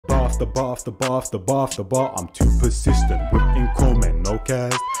after bar after bar after bar after bar. I'm too persistent, whipping comment, no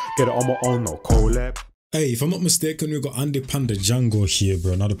cast. Get it on my own, no collab. Hey, if I'm not mistaken, we've got Andy Panda Jango here,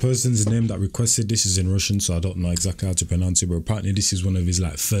 bro. Now, the person's name that requested this is in Russian, so I don't know exactly how to pronounce it, but apparently this is one of his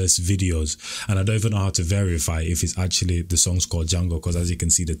like first videos, and I don't even know how to verify if it's actually the song's called Jango, because as you can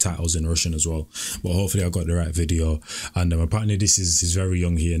see, the title's in Russian as well. But hopefully I got the right video, and apparently he's very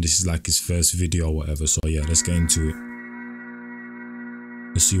young here, and this is like his first video or whatever. So yeah, let's get into it.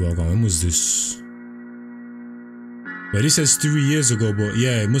 Let's see what I got. When was this? Well, this says 3 years ago, but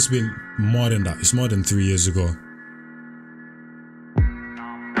yeah, it must be more than that. It's more than 3 years ago.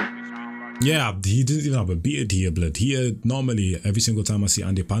 Yeah, he didn't even have a beard here, blood. Here, normally, every single time I see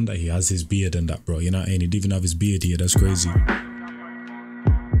Andy Panda, he has his beard and that, bro. You know what I mean? He didn't even have his beard here. That's crazy.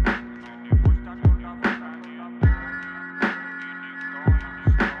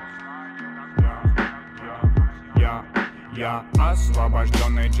 Я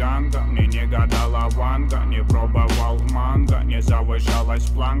освобожденный Джанго, мне не гадала Ванга, не пробовал манго, не завышалась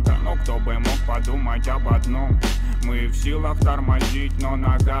планка. Но кто бы мог подумать об одном, мы в силах тормозить, но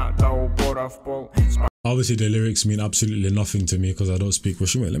нога до упора в пол. Obviously the lyrics mean absolutely nothing to me because I don't speak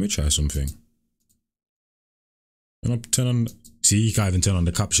Russian. Wait, let me try something. When I turn on, see, you can't even turn on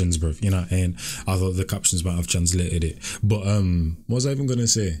the captions, bro. You know what I mean? I thought the captions might have translated it. But what was I even gonna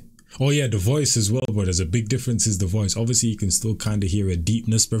say? Oh yeah, the voice as well, bro. There's a big difference is the voice. Obviously, you can still kind of hear a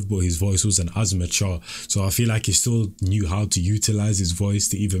deepness, bro, but his voice wasn't as mature. So I feel like he still knew how to utilize his voice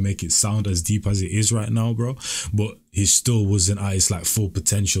to even make it sound as deep as it is right now, bro. But he still wasn't at his like full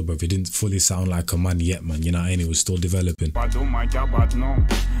potential, bro. He didn't fully sound like a man yet, man. You know, and he was still developing. Подумать об одном,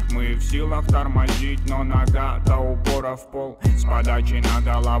 мы в силах тормозить, но нога до упора в пол. С подачи на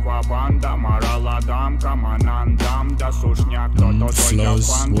голова банда, морала дамка, манандам, да сушняк, кто-то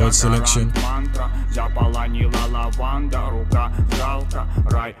только Panda. Selection. Мантра, заполонила лаванда, рука жалко,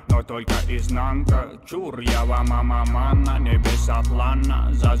 рай, но только изнанка. Чур, я вам мама манна, небеса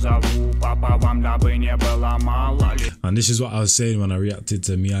плана, зазову папа вам, дабы не было мало. And this is what I was saying when I reacted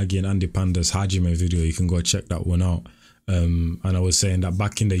to Miyagi and Andy Panda's Hajime video. You can go check that one out. And I was saying that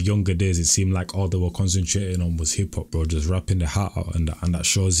back in the younger days, it seemed like all they were concentrating on was hip hop, bro, just rapping the heart out, and that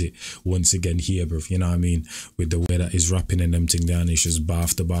shows it once again here, bro. You know what I mean? With the way that he's rapping and them thing down, it's just bar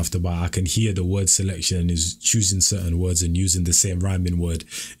after bar after bar. I can hear the word selection, and he's choosing certain words and using the same rhyming word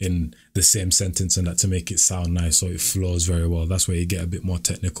in the same sentence and that to make it sound nice, so it flows very well. That's where you get a bit more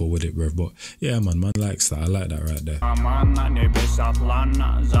technical with it, bro. But yeah, man likes that. I like that right there.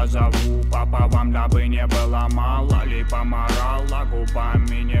 Поморала,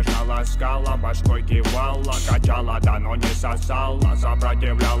 губами нежно ласкала, башкой кивала, качала, да но не сосала,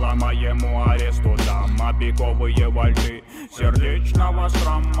 сопротивляла моему аресту дам, обеговые вольты сердечного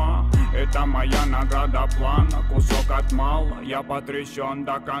срама. Это моя награда плана, кусок от мала, я потрясен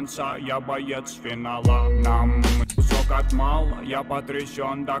до конца, я боец финала. Нам кусок от мала, я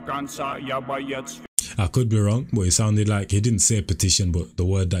потрясен до конца, я боец финала. I could be wrong, but it sounded like, he didn't say petition, but the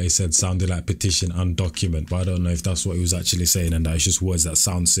word that he said sounded like petition and document. But I don't know if that's what he was actually saying, and that it's just words that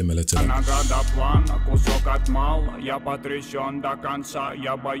sound similar to that.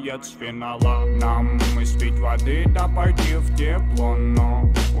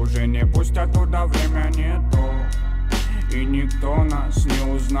 И никто нас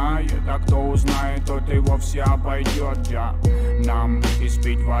не узнает, а кто узнает, тот и вовсе обойдет. Нам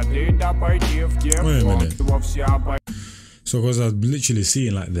испить воды, да пойти в тепло, вовсе обойдет. So because I was literally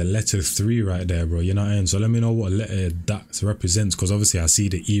seeing like the letter 3 right there, bro, you know what I mean? So let me know what letter that represents, because obviously I see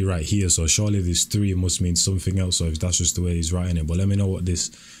the E right here, so surely this 3 must mean something else, so if that's just the way he's writing it. But let me know what this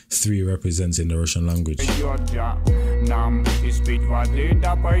 3 represents in the Russian language. Нам испить воды,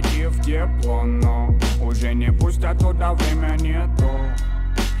 да пойти в тепло, но уже не пустят туда, время нету.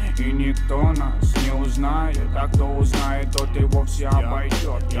 И никто нас не узнает, а кто узнает, тот и вовсе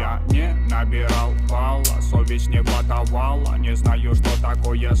обойдет. Я не набирал балла, совесть не хватовала, не знаю, что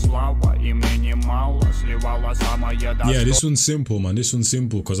такое слава, и мне немало сливала самое достойное. Yeah, this one's simple, man. This one's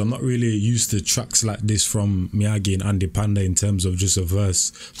simple, because I'm not really used to tracks like this from Miyagi and Andy Panda in terms of just a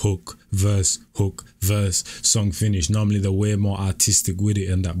verse, hook, verse, song finish. Normally they're way more artistic with it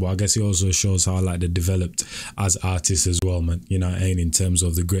and that, but I guess it also shows how like they're developed as artists as well, man. You know what I mean? In terms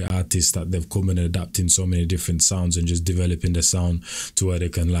of the great artists that they've come and adapted adapting so many different sounds and just developing the sound to where they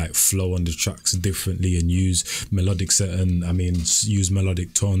can like flow on the tracks differently and use melodic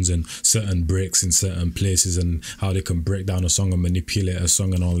tones and certain breaks in certain places, and how they can break down a song and manipulate a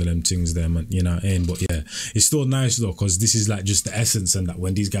song and all of them things there, man. You know what I mean? But yeah, it's still nice though, because this is like just the essence, and that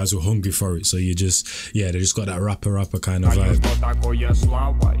when these guys were hungry for it, so you just, yeah, they just got that rapper kind of vibe.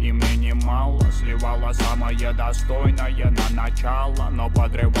 Сливала самое достойное на начало, но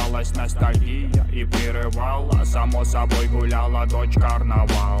подрывалась ностальгия и прерывала. Само собой гуляла дочь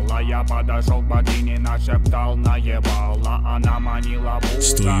карнавала. Я подошел к богине, нашептал, наебала. Она манила Бога,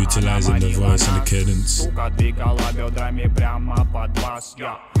 Still utilizing the voice and the cadence. сука двигала бедрами прямо под бас.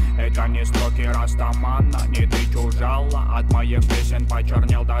 Это не строки Растамана, не ты чужала. От моих песен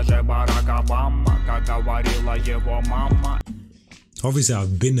почернел даже Барак Обама, как говорила его мама. Obviously,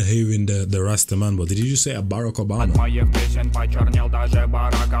 I've been hearing the Rasta man, but did you just say a Barack Obama?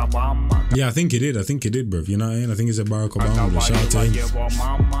 Yeah, I think he did, bruv. You know what I mean? I think it's a Barack Obama. Shout out to him.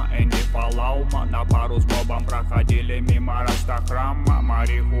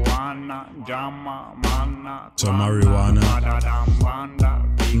 So marijuana.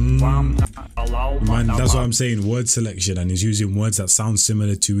 Man, that's what I'm saying, word selection, and he's using words that sound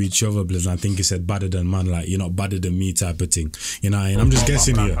similar to each other, but I think he said better than man, like you're not better than me type of thing. You know what I mean? I'm just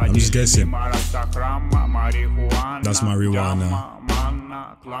guessing here. That's marijuana.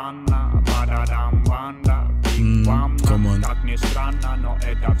 Come on. Как ни странно, но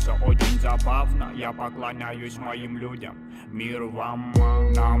это все очень забавно. Я поклоняюсь моим людям. Мир вам,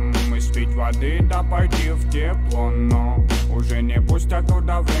 нам испить воды, да пойти в тепло, но уже не пустят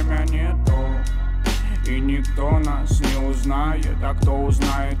туда, время нету. И никто нас не узнает, а кто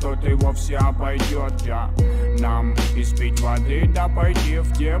узнает, тот и вовсе обойдет. Нам испить воды, да пойти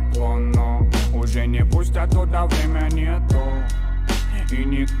в тепло, но уже не пустят туда, время нету. И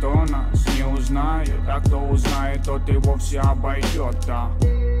никто нас не узнает, а кто узнает, тот и вовсе обойдет,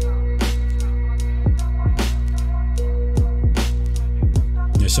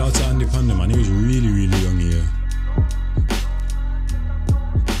 Yeah, shout out to Andy Panda, man. He was really young here.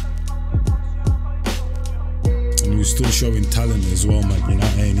 And he was still showing talent as well, man. You know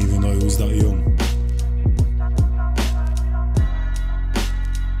what I mean? Even though he was that young.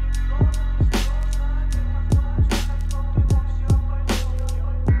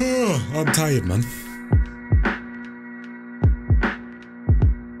 I'm tired, man.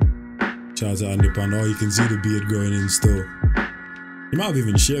 Shout out to Andy Panda. Oh, you can see the beard growing in still. He might have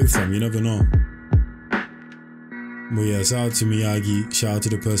even shaved, fam, you never know. But yeah, shout out to Miyagi. Shout out to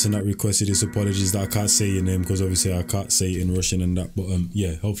the person that requested his apologies that I can't say your name, because obviously I can't say it in Russian and that. But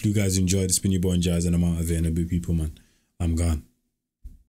yeah, hopefully you guys enjoyed. It's been your boy Enquiries, and I'm out of here in a bit, people, man. I'm gone.